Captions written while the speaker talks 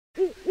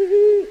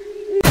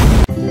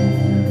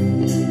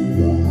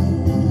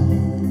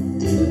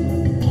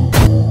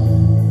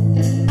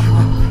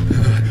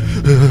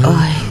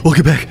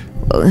Welcome back.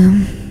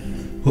 Welcome.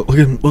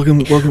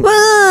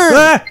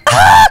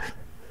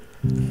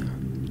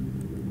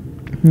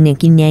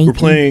 Nicky Nicky. We're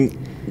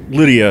playing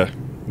Lydia.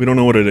 We don't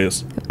know what it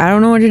is. I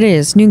don't know what it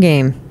is. New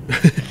game.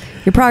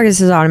 Your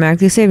progress is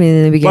automatically saving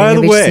in the beginning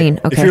of each scene.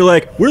 By the way, if you're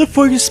like, where the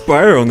fuck is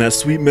Spyro on that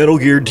sweet Metal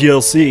Gear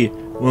DLC?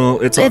 Well,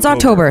 it's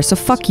October, so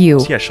fuck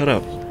you. Yeah, shut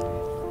up.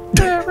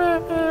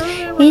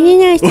 And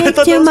then I said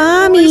to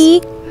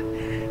mommy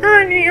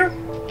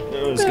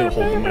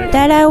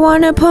that I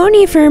want a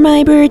pony for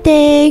my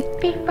birthday.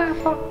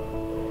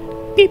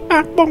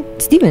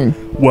 Steven.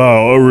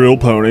 Wow, a real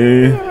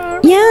pony.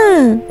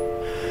 Yeah,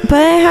 but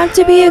I have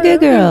to be a good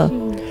girl.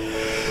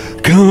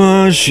 Come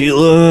on,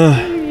 Sheila.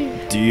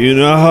 Do you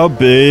know how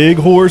big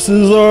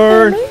horses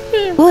are?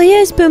 Well,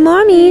 yes, but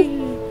mommy.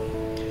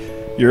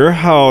 Your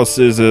house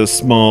is as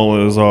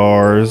small as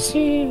ours.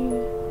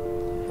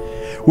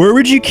 Where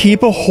would you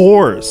keep a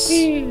horse?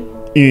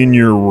 In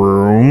your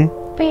room?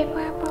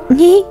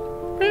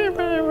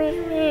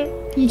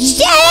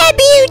 Shut up,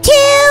 you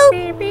two!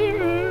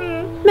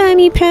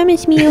 Mommy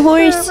promised me a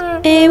horse.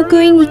 I'm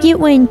going to get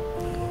one.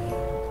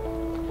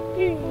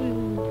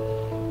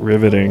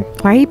 Riveting.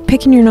 Why are you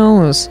picking your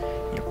nose?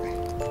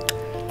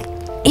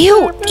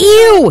 Ew!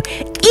 Ew!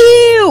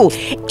 Ew!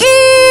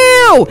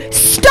 Ew!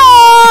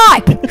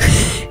 Stop!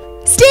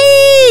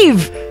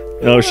 Steve!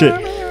 Oh shit.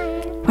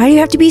 Why do you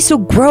have to be so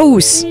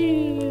gross?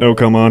 Oh,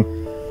 come on.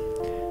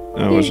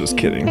 I was just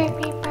kidding.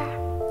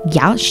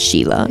 Yeah,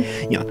 Sheila.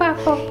 Yeah.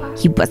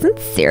 He wasn't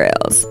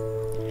serious.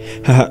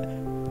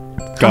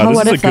 God,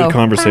 this is a good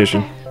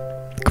conversation.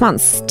 Come on,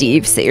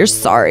 Steve, say you're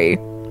sorry.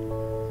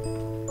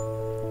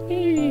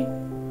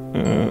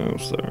 Oh,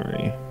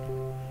 sorry.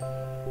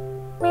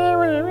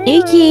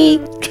 Okay.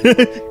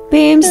 But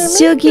I'm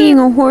still getting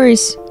a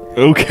horse.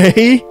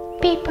 Okay.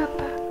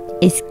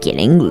 It's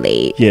getting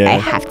late. Yeah. I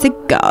have to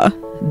go.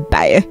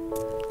 Bye.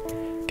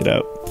 Get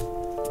out.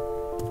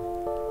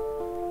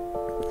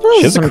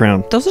 She has a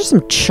crown. Those are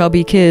some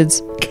chubby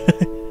kids.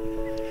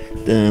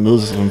 Damn,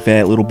 those are some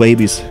fat little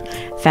babies.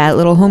 Fat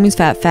little homies,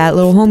 fat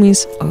little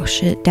homies. Oh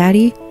shit,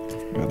 Daddy?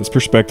 Yeah, this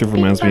perspective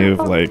reminds me of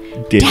like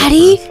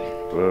Daddy?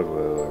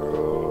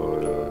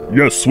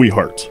 Yes,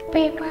 sweetheart.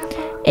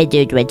 I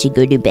don't want to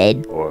go to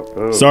bed.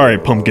 Sorry,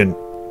 Pumpkin.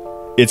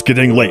 It's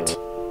getting late.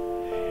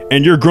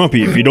 And you're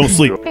grumpy if you don't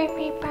sleep.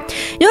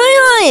 No,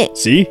 I'm not.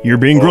 See? You're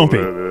being grumpy.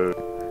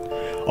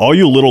 All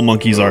you little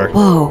monkeys are.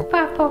 Whoa.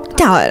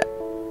 Dad.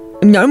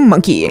 I'm not a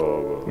monkey.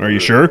 Are you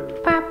sure?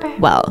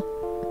 Well,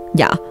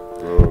 yeah.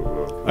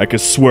 I could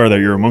swear that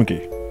you're a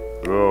monkey.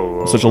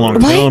 Such a long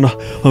time.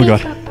 Oh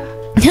god.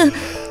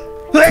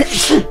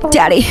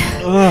 Daddy.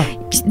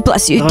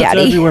 Bless you,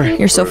 Daddy. Everywhere.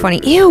 You're so funny.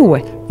 Ew.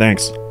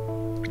 Thanks.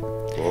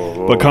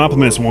 But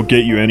compliments won't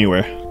get you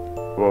anywhere.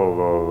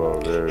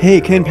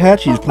 Hey, Ken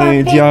Patchy's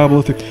playing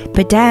Diablo 3.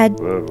 But Dad.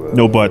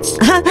 No butts.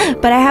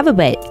 But I have a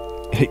butt.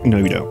 Hey, no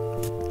you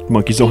don't.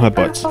 Monkeys don't have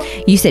butts.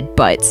 You said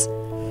butts.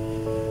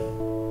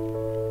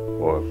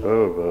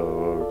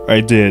 I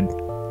did.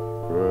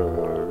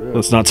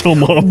 Let's not tell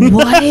Mom.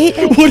 What?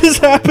 What is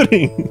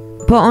happening?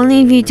 But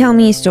only if you tell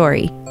me a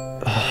story.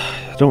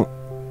 Don't.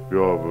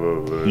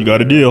 You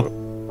got a deal.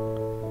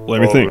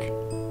 Let me think.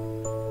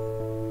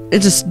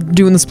 It's just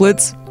doing the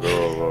splits.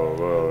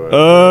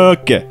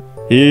 Okay,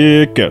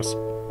 here it goes.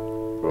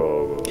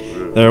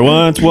 There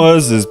once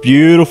was this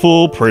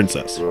beautiful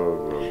princess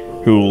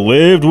who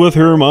lived with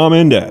her mom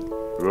and dad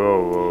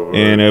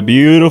in a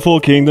beautiful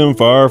kingdom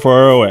far,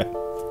 far away.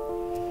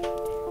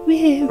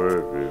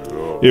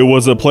 It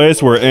was a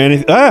place where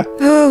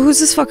Oh, who's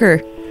this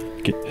fucker?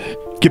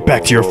 Get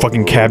back to your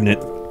fucking cabinet.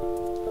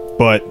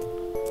 But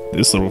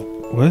this little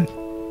what?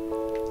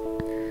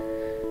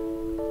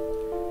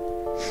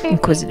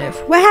 Inquisitive.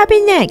 What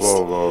happened next?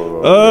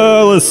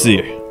 Let's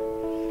see.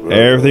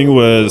 Everything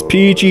was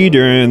peachy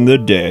during the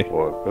day,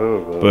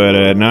 but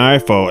at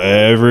nightfall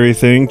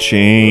everything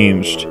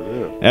changed.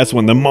 That's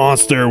when the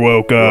monster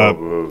woke up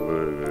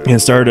and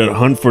started a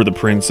hunt for the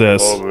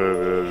princess.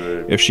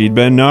 If she'd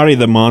been naughty,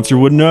 the monster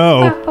would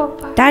know.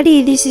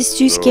 Daddy, this is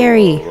too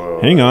scary.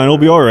 Hang on, it'll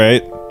be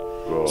alright.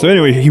 So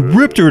anyway, he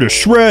ripped her to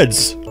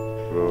shreds.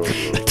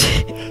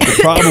 The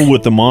problem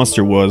with the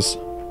monster was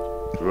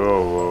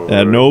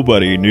that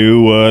nobody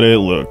knew what it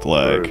looked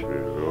like.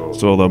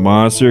 So the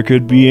monster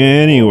could be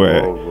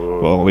anywhere,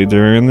 but only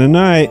during the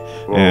night,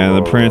 and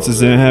the princess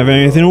didn't have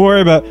anything to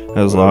worry about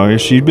as long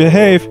as she'd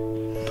behave.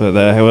 But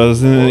that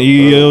wasn't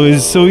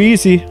always so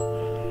easy.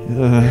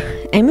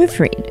 I'm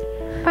afraid.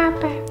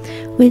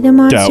 Will the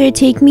monster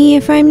take me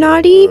if I'm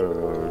naughty?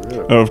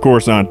 Of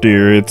course not,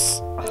 dear.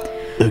 It's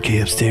okay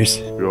upstairs.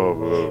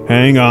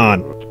 Hang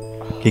on.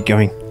 Get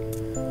going.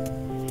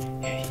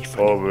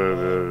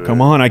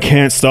 Come on, I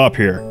can't stop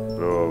here.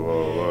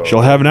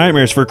 She'll have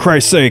nightmares for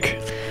Christ's sake.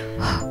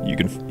 You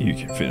can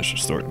finish the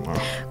story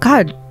tomorrow.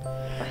 God.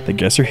 The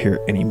guests are here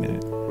any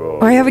minute.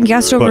 I haven't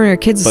guessed over and her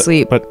kids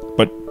asleep. But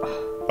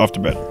off to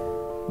bed.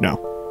 No.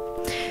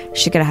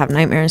 She's gonna have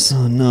nightmares.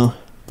 Oh no.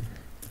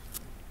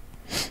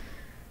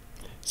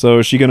 So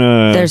is she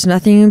gonna... There's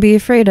nothing to be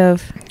afraid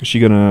of. Is she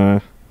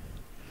gonna...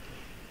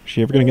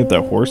 she ever gonna get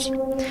that horse? Who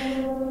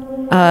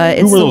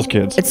were those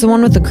kids? It's the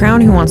one with the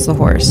crown who wants the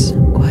horse.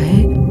 What?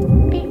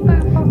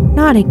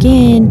 Not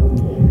again.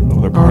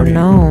 Oh, they're Oh partying.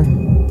 no.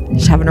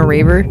 She's having a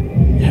raver.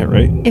 Yeah,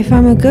 right? If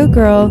I'm a good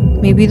girl,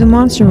 maybe the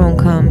monster won't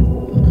come.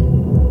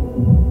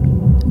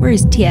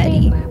 Where's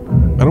Teddy?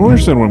 I don't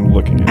understand what I'm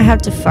looking I at.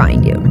 have to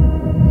find you.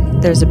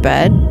 There's a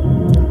bed.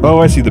 Oh,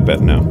 I see the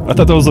bed now. I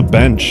thought that was a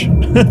bench.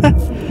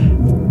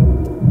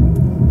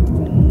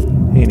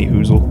 Any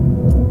hoozle.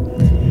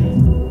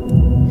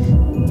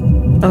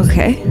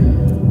 Okay.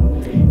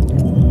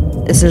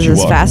 This is She as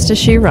walked. fast as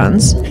she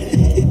runs.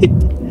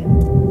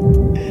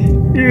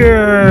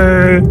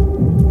 Yeah.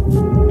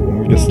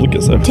 I guess look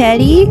at that.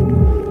 Teddy?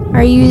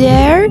 Are you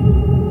there?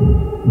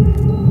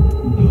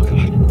 Oh,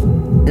 God.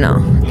 No.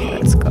 Okay,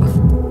 let's go.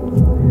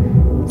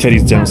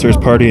 Teddy's downstairs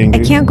partying. I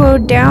Dude. can't go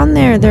down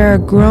there. There are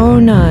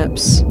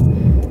grown-ups.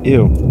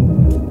 Ew.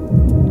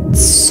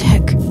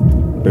 Sick.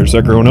 Better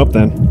start growing up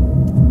then.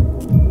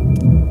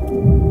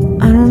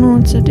 I don't know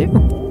what to do.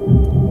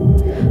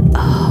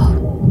 Oh.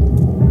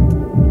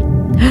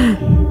 Ugh.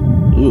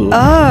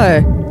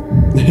 Oh.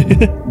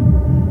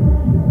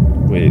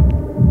 Wait.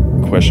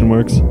 Question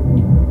marks?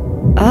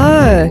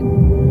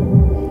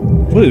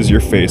 What is your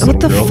face, What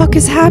the little girl? fuck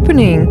is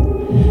happening?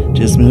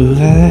 Just move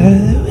out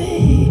of the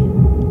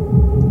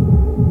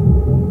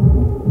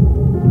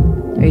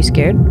way. Are you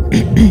scared?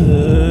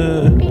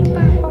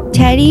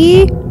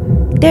 Teddy?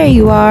 There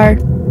you are.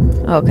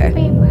 Okay.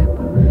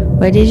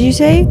 What did you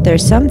say?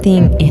 There's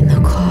something in the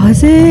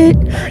closet?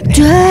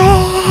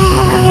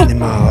 Burn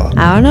them all.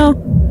 I don't know.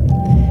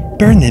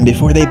 Burn them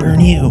before they burn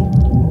you.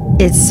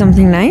 It's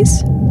something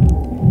nice?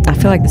 I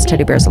feel like this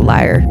teddy bear's a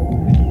liar.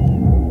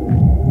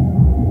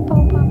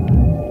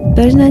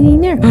 There's nothing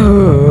there.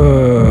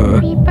 Oh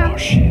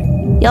shit.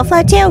 You'll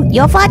fly too!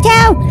 You'll fly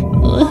too!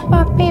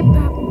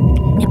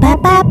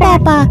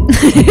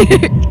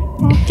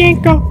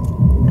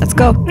 Let's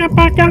go.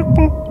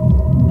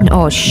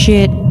 Oh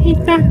shit.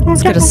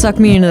 It's gonna suck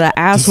me into the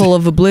asshole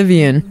of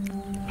oblivion.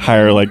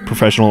 Hire like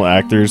professional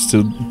actors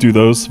to do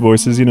those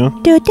voices, you know?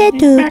 Do.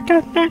 Kind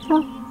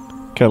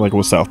of like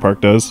what South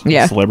Park does.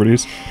 Yeah.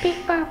 Celebrities.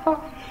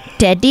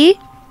 Teddy?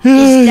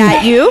 Is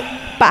that you?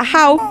 But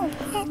how?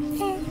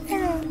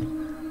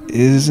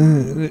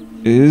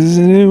 Isn't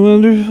it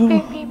wonderful?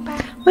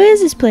 What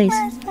is this place?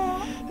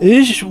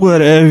 It's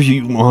whatever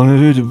you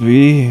wanted it to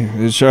be.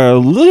 It's our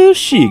little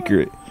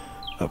secret.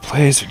 A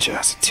place for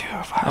just the two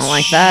of us. I don't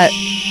like that.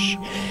 Shh.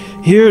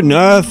 Here,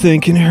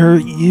 nothing can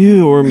hurt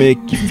you or make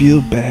you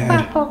feel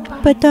bad.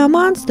 But the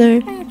monster.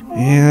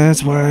 Yeah,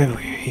 that's why we're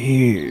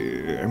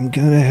here. I'm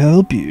gonna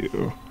help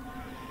you.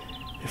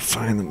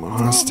 Find the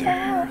monster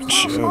and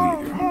show you.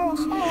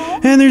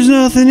 And there's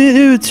nothing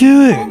to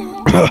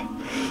it.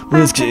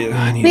 Let's get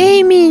on you.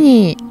 Wait a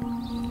minute.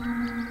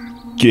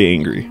 Get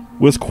angry.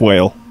 What's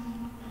quail?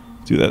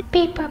 Do that.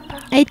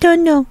 I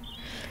don't know.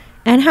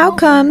 And how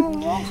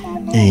come?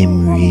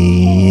 I'm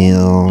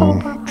real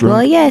drunk.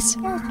 Well, yes.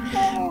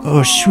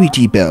 Oh,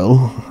 sweetie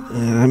Belle.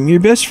 I'm your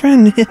best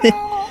friend.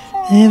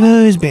 I've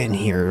always been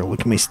here.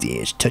 Look at my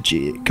stash. Touch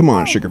it. Come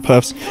on, Sugar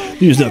Puffs.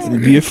 There's nothing to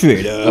be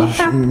afraid of.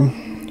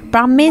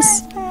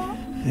 Promise?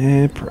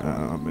 I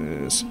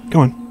promise.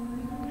 Go on.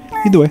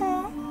 Lead the way.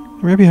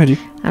 I'm right behind you.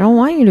 I don't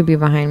want you to be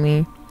behind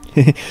me.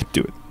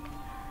 Do it.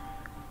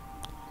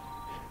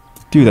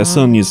 Dude, that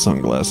son needs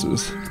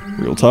sunglasses.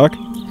 Real talk?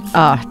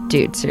 Oh,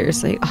 dude,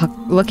 seriously.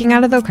 Looking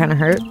at it, though, kind of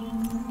hurt.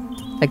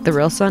 Like the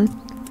real sun.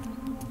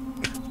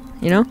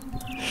 You know?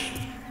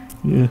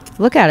 Yeah.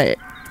 Look at it.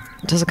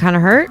 Does it kind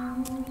of hurt?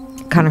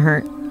 Kind of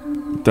hurt.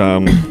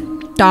 Dumb.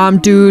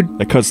 Dude.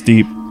 That cuts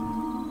deep.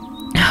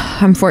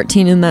 I'm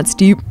 14 and that's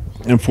deep.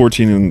 I'm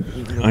 14 and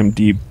I'm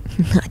deep.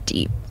 Not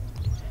deep.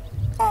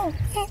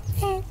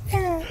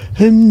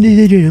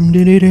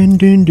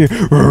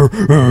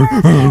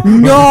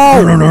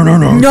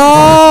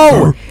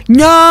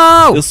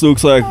 No! This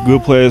looks like a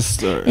good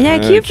place. Yeah,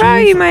 keep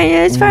following you, man.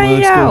 Let's find it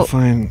Let's go out.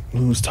 find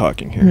who's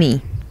talking here.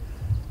 Me.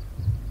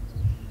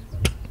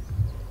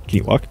 Can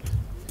you walk?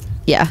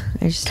 Yeah,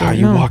 I just God, don't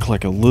you know. walk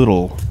like a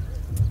little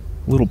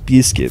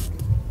biscuit.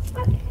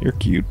 You're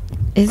cute.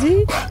 Is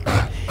he?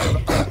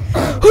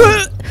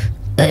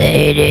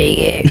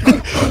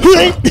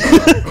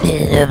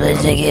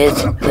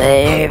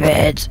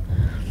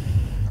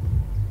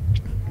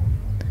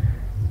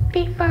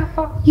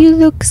 You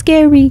look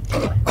scary.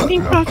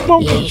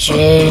 You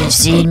should have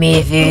seen me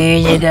a few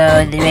years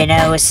ago when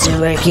I was still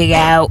working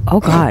out. Oh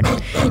God.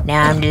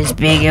 Now I'm just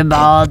big and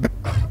bald.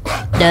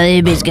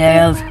 Nothing but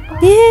girl.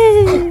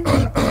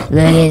 Yeah. Look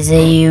and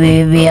say you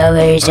will be all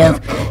by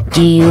yourself.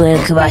 Do you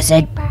want to come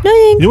outside?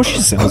 You know what she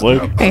sounds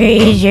like? Are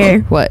you sure?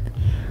 What?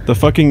 The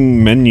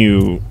fucking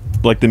menu,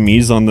 like the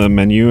Mii's on the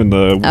menu in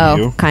the Wii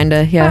U. Oh,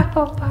 kinda, yeah.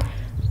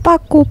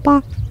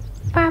 Pacopa.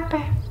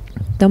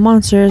 The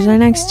monsters are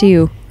next to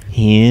you.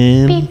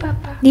 Him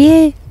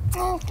Yeah.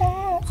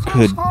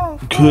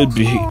 could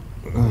be,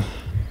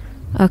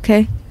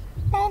 Okay.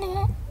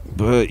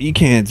 but you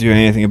can't do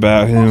anything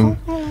about him.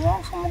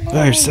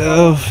 By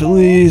yourself, at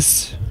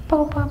least.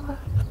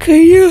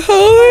 Can you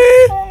help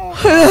me?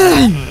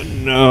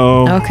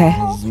 No. Okay.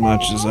 As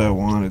much as I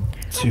wanted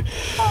to.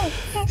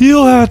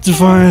 You'll have to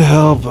find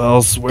help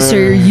elsewhere. So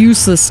you're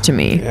useless to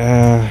me.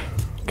 Yeah,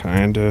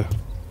 kinda.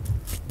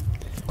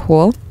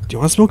 Cool. Do you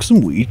want to smoke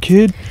some weed,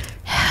 kid?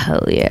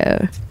 Hell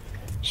yeah.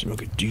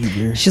 Smoke a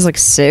doober. She's like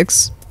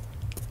 6.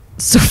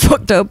 So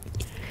fucked up.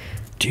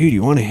 Dude,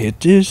 you want to hit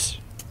this?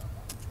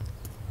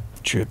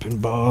 Tripping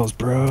balls,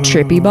 bro.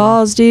 Trippy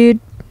balls, dude.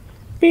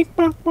 Big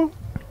bang, bang.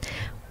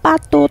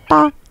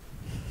 Patota.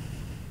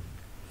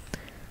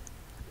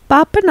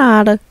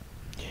 Papanada.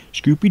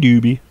 Scoopy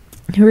Dooby.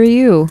 Who are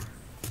you?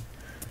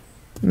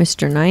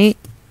 Mr. Knight?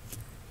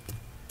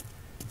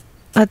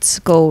 Let's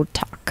go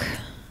talk.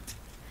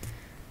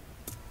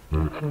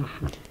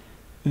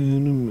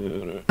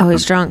 Oh,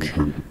 he's drunk.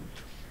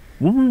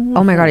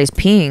 Oh my god, he's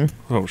peeing.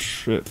 Oh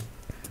shit.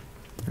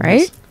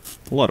 Right?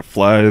 A lot of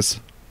flies.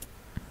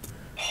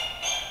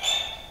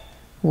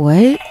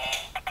 What?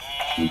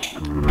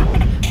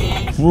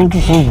 Oh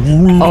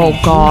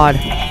god.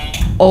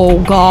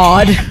 Oh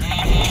god.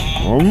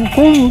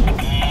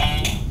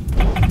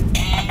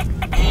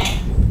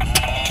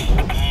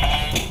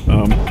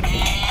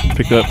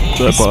 Pick up that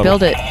He bottle.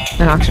 spilled it.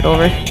 I knocked it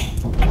over.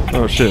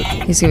 Oh shit.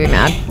 He's gonna be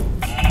mad.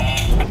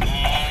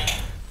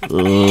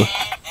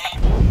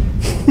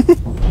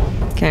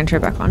 Can I turn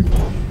it back on?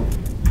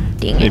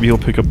 Dang it. Maybe he'll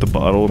pick up the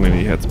bottle. Maybe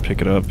he has to pick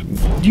it up.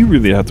 You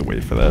really have to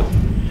wait for that.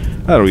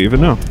 I don't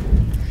even know.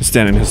 Just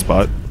stand in his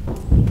spot.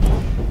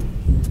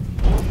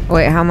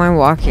 Wait, how am I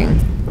walking?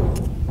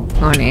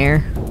 On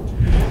air.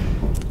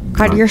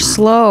 God, you're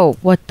slow.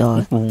 What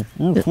the? What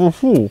do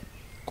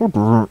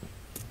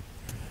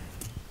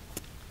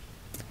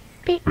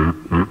you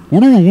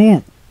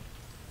want?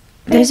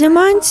 There's a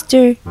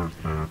monster. Come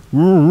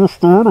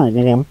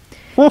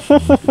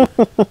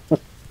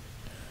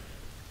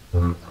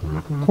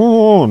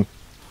on.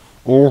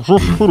 Oh,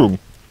 just kidding.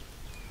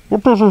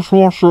 What does this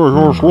monster of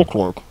yours look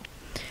like?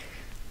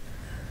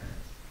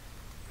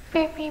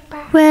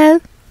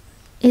 Well,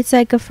 it's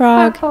like a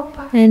frog.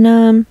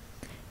 And,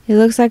 it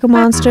looks like a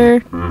monster.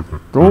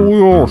 Don't we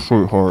all,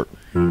 sweetheart?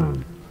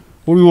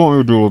 What do you want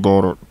me to do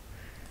about it?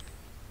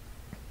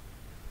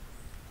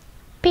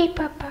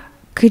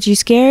 Could you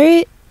scare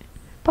it?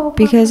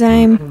 Because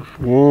I'm...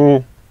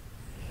 Well,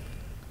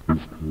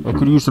 I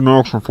could use some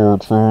action for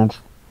it, friends.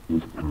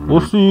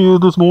 Let's see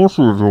this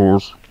monster of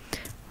yours.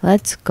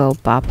 Let's go,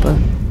 Papa.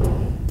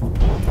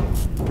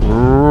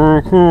 Here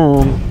I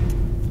come.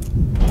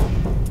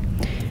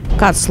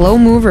 God, slow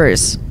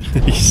movers.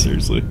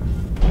 Seriously.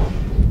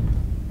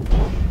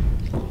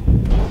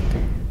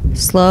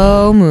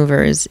 Slow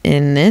movers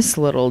in this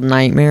little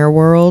nightmare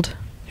world.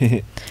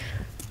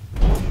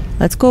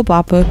 Let's go,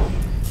 Papa.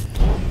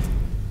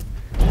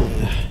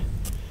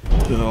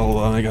 Hold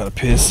on, I gotta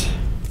piss.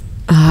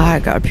 I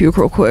gotta puke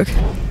real quick.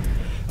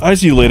 I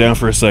see you lay down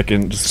for a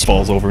second, just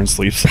falls over and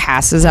sleeps.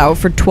 Passes out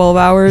for 12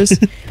 hours.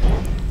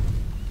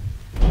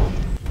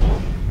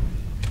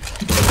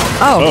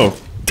 Oh.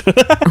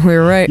 We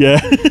were right.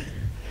 Yeah.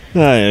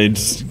 I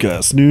just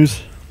got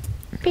snooze.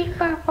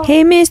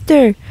 Hey,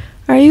 mister.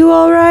 Are you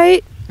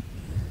alright?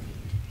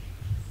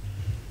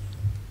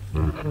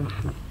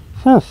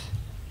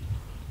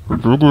 The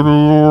bigger they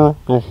are,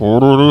 the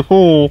harder they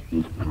fall.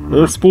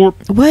 Hey, sport.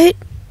 What?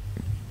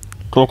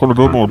 Talking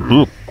about my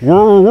dick. Where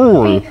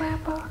are we?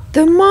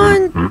 The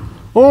mon...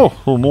 Oh,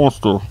 a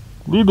monster.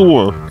 Lead the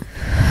way.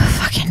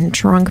 Fucking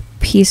drunk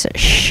piece of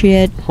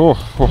shit.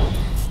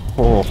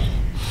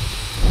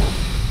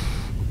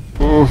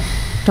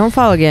 Don't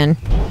fall again.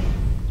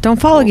 Don't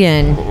fall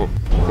again.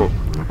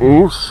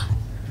 Oops.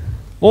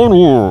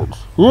 Onwards.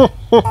 Oh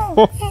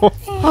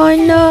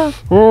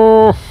no.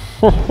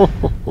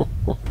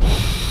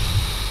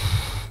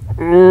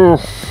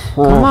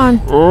 Come on.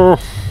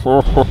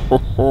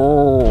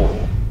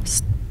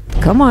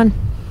 Come on.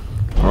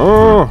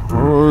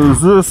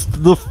 Is this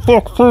the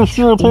fuck face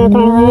you're talking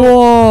about?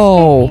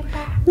 Whoa.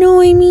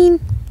 No, I mean...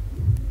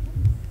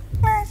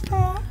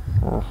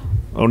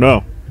 Oh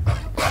no.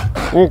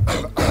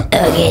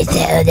 Okay,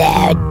 settle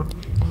down.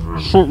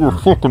 Shut your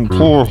fucking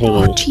pore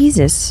hole.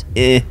 Jesus.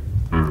 You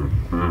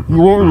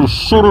want me to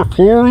shut it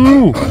for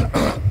you?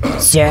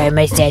 Sir, I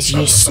must ask you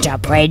to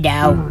stop right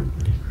now.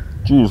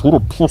 Jeez, what a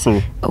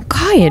pussy. Oh,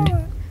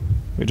 God.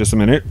 Wait just a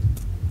minute.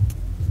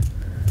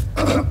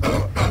 I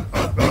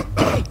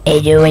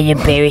don't want to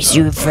embarrass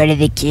you in front of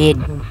the kid.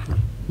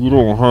 You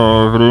don't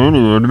have it in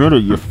you. Admit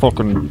it, you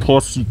fucking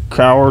pussy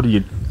coward,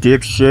 you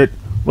dipshit.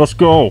 Let's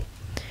go.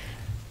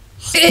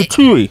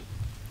 Statui.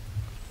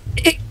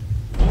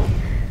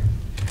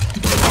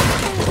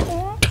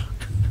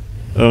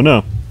 Oh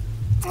no.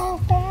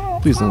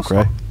 Please don't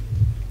cry.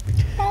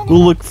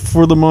 We'll look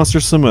for the monster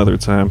some other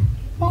time.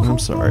 I'm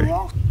sorry.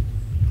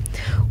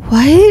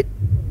 What?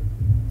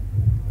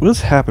 What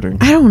is happening?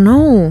 I don't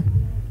know.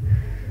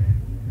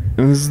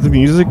 Is the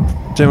music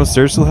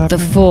downstairs still The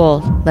happening?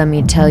 Fool. Let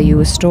me tell you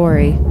a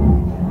story.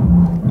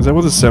 Is that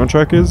what the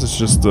soundtrack is? It's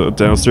just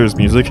downstairs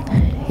music?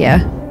 Yeah.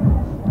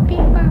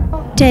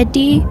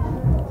 Teddy,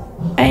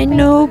 I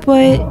know,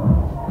 but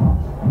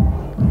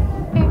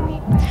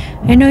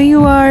I know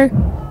you are.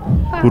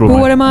 Who do But I?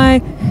 what am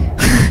I?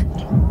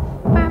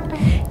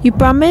 You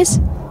promise?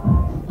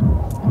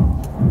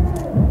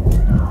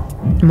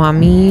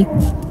 Mommy.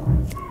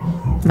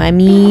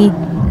 Mommy.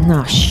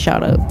 Nah,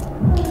 shut up.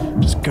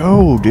 Just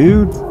go,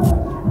 dude.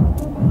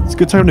 It's a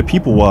good time to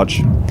people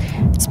watch.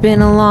 It's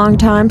been a long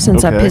time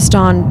since I Okay. pissed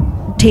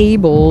on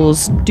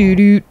tables.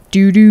 Doo-doo,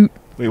 doo-doo.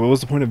 Wait, what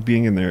was the point of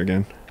being in there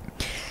again?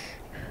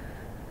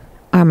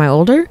 Am I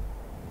older?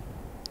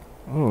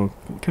 Oh, it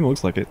kind of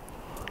looks like it.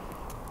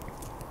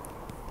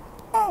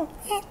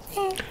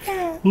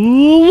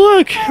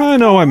 Look, I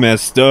know I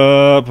messed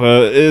up,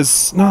 but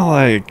it's not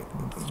like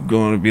it's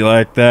going to be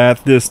like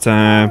that this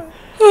time.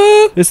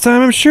 This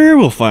time I'm sure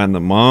we'll find the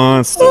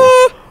monster.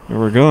 And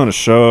we're going to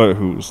show it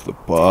who's the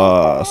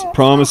boss.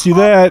 Promise you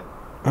that.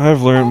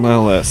 I've learned my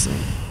lesson.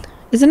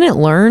 Isn't it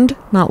learned,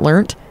 not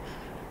learnt?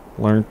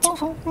 Learned.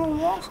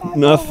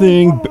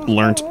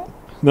 Learned.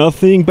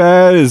 Nothing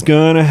bad is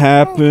gonna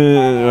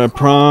happen. I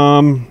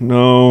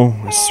no.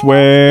 I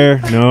swear.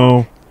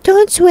 No.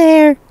 Don't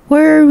swear.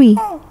 Where are we?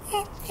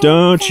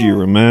 Don't you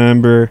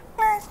remember?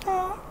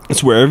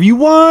 It's wherever you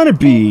want to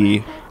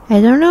be. I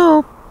don't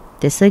know.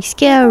 This looks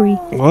scary.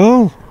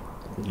 Well,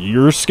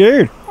 you're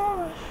scared.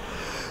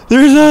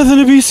 There's nothing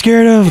to be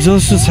scared of.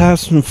 Let's just have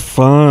some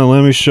fun.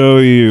 Let me show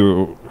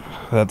you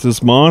that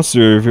this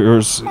monster of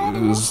yours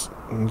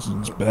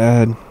is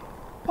bad.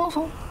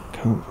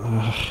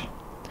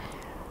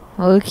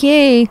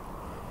 Okay.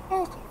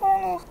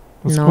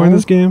 What's the point of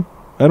this game?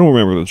 I don't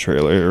remember the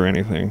trailer or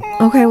anything.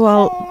 Okay,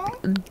 well,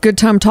 good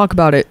time to talk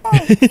about it.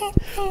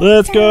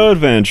 Let's go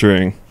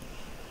adventuring.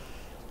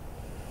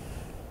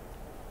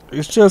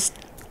 It's just...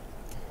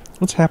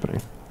 What's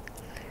happening?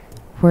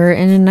 We're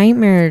in a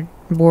nightmare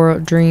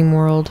dream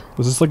world.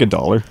 Was this like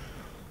 $1?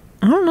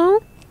 I don't know.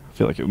 I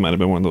feel like it might have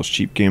been one of those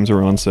cheap games that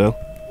were on sale.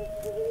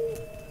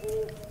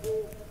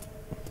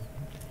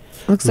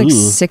 Looks like Ooh.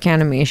 sick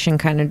animation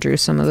kind of drew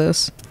some of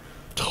this.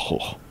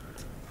 Oh.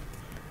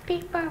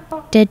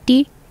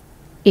 Daddy,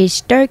 it's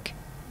dark,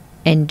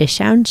 and the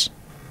sounds,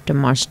 the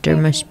monster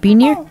must be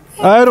near.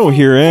 I don't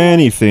hear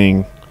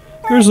anything.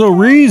 There's no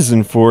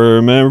reason for it.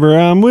 Remember,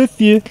 I'm with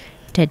you.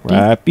 Daddy,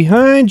 Right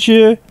behind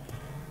you.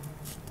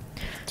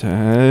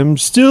 I'm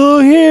still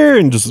here.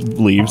 And just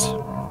leaves.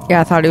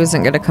 yeah, I thought he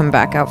wasn't gonna come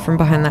back out from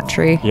behind that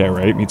tree. Yeah,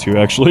 right. Me too,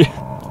 actually.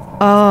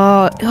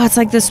 Oh, it's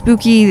like the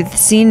spooky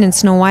scene in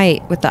Snow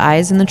White with the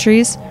eyes in the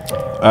trees.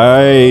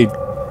 I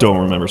don't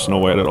remember Snow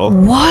White at all.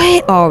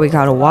 What? Oh, we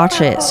gotta watch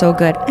it. So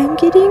good. I'm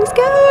getting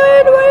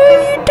scared. Why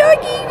are you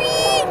talking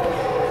me?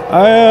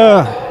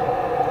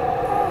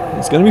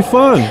 It's gonna be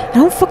fun. I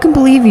don't fucking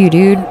believe you,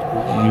 dude.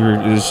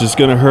 It's just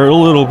gonna hurt a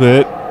little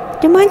bit.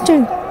 The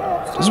monster.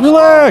 Just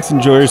relax,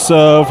 enjoy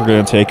yourself. We're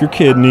gonna take your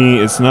kidney.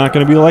 It's not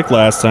gonna be like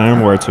last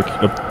time where I took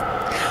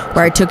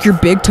Where I took your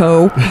big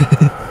toe.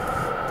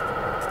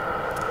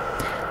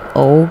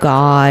 Oh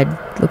God,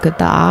 look at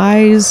the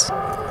eyes.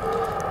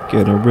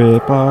 Gonna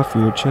rip off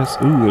your chest.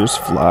 Ooh, there's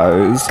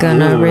flies.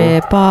 Gonna Ew.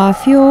 rip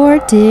off your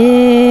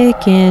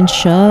dick and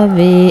shove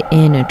it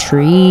in a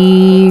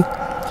tree.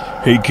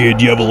 Hey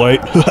kid, you have a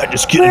light?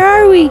 Just kidding. Where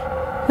are we?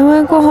 I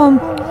wanna go home.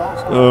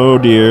 Oh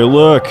dear,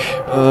 look.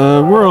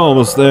 We're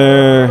almost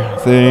there, I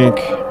think.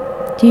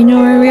 Do you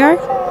know where we are?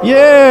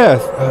 Yeah!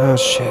 Oh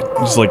shit.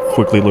 Just like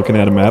quickly looking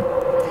at a map.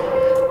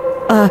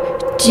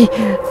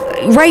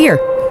 Right here.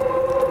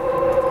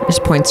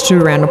 Just points to a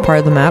random part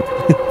of the map.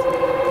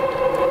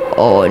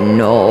 Oh So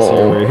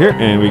no. we're here,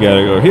 and we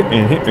gotta go here,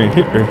 and here, and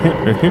here, and here,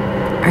 and here.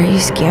 Are you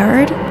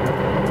scared?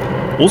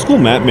 Old school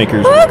map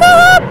makers. Oh, go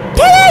up!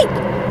 Teddy!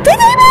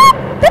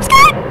 I'm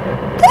scared!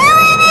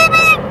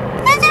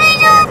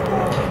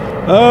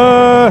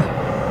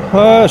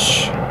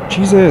 Hush.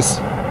 Jesus.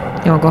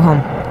 You wanna go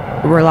home?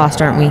 We're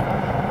lost, aren't we?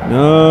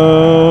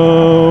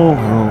 No.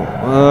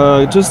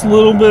 Just a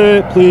little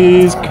bit,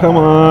 please. Come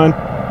on.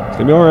 It's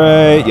gonna be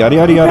alright. Yada,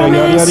 yada, yada, yada,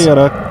 Promise.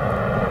 yada, yada.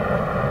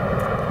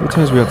 How many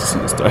times do we have to see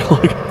this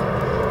dialogue?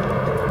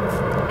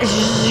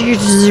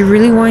 I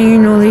really want you to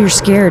know that you're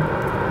scared.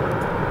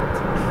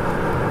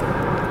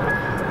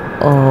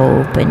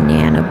 Oh,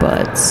 banana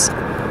butts.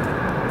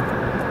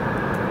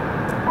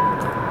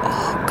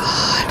 Oh,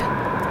 God.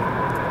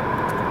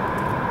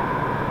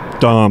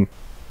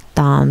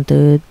 Dumb,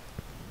 dude.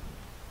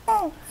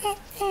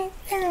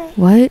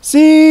 What?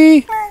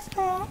 See?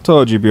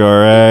 Told you'd be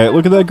alright.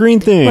 Look at that green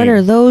thing. What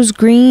are those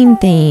green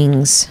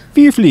things?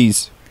 Fear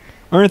fleas.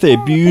 Aren't they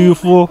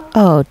beautiful?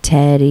 Oh,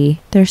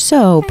 Teddy. They're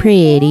so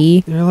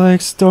pretty. They're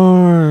like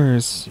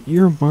stars.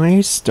 You're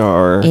my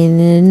star. In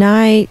the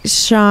night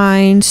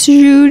shine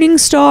shooting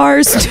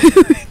stars.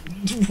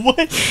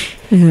 What?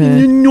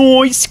 In the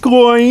night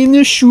sky, in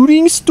the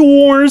shooting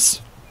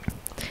stars.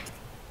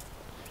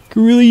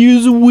 Could really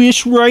use a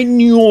wish right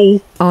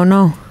now. Oh,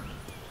 no.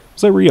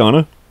 Is that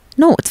Rihanna?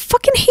 No, it's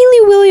fucking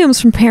Hayley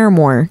Williams from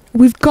Paramore.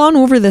 We've gone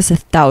over this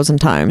 1,000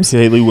 times.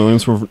 Haley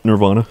Williams from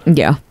Nirvana.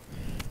 Yeah.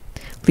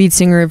 Lead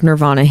singer of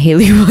Nirvana,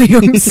 Hayley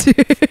Williams.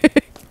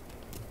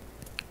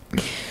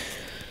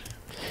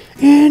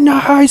 In the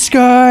high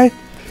sky,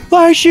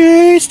 like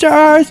shooting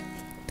stars.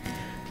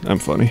 I'm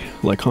funny.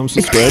 Like, comment,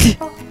 subscribe.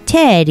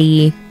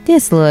 Teddy,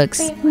 this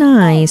looks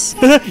nice.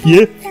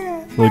 Yeah.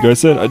 Like I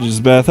said, I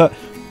just bad thought.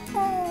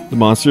 The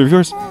monster of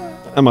yours.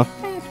 Emma,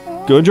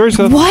 go enjoy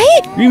yourself.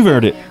 What? You've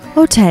earned it.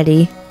 Oh,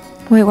 Teddy.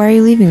 Wait, why are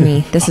you leaving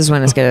me? This is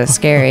when it's gonna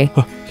scary.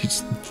 He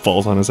just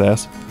falls on his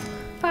ass.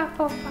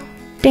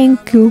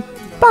 Thank you.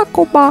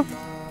 Baka.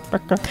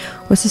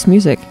 What's this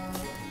music?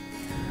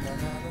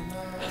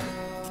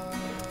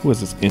 What is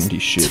this indie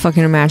shit? It's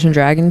fucking Imagine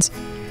Dragons.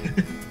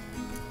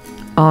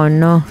 Oh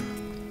no.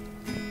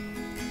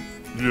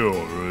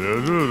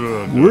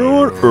 Where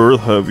on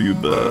earth have you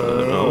been?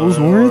 I was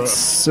worried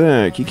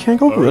sick. You can't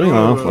go running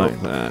off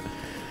like that.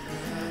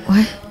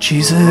 What?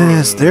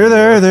 Jesus,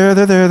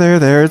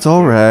 there. It's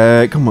all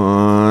right. Come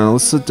on,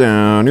 let's sit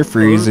down. You're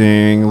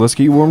freezing. Let's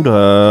get you warmed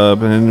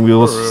up, and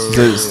we'll.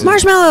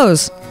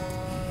 Marshmallows.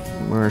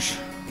 Marsh.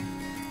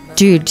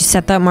 Dude, you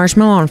set that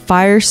marshmallow on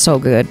fire. So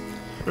good.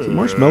 Is it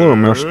marshmallow or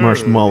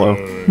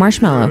marshmallow?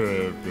 Marshmallow.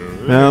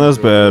 Yeah, that's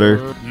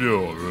better.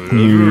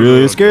 You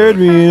really scared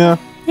me now.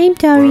 I'm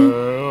sorry.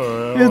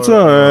 It's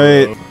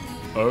alright.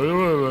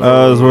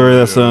 I was worried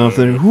that's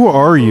something. Who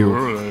are you?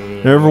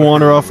 Never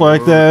wander off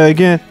like that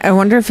again? I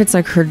wonder if it's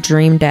like her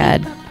dream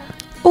dad.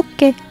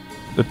 Okay.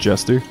 The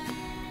jester?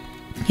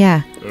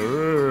 Yeah.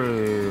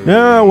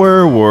 Now,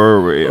 where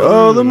were we?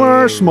 Oh, the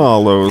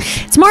marshmallows.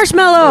 It's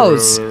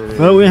marshmallows!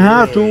 But we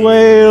have to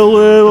wait a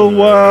little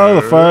while.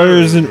 The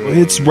fire's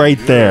it's right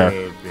there.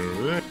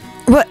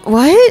 What?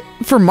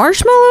 For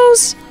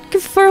marshmallows? You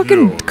can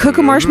fucking cook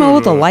a marshmallow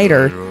with a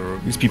lighter.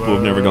 These people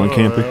have never gone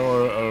camping.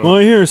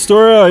 Want to hear a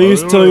story? I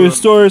used to tell you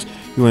stories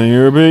when you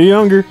were a bit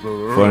younger.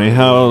 Funny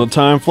how the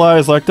time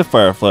flies like the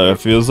firefly. It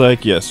feels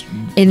like, yes.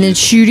 And then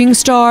shooting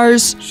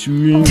stars.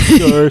 Shooting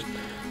stars.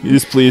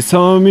 Yes, please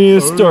tell me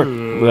a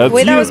story. That's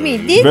Wait, that you. was me.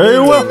 Did Very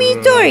you well. tell me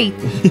a story?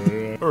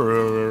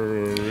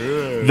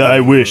 Thy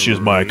wish is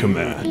my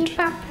command.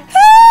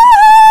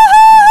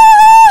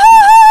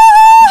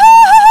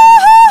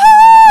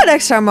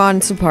 Next time on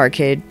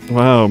SUBPARCADE.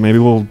 Wow, maybe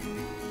we'll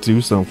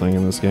do something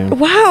in this game.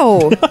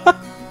 Wow.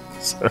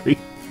 Sorry.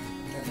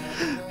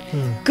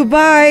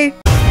 Goodbye.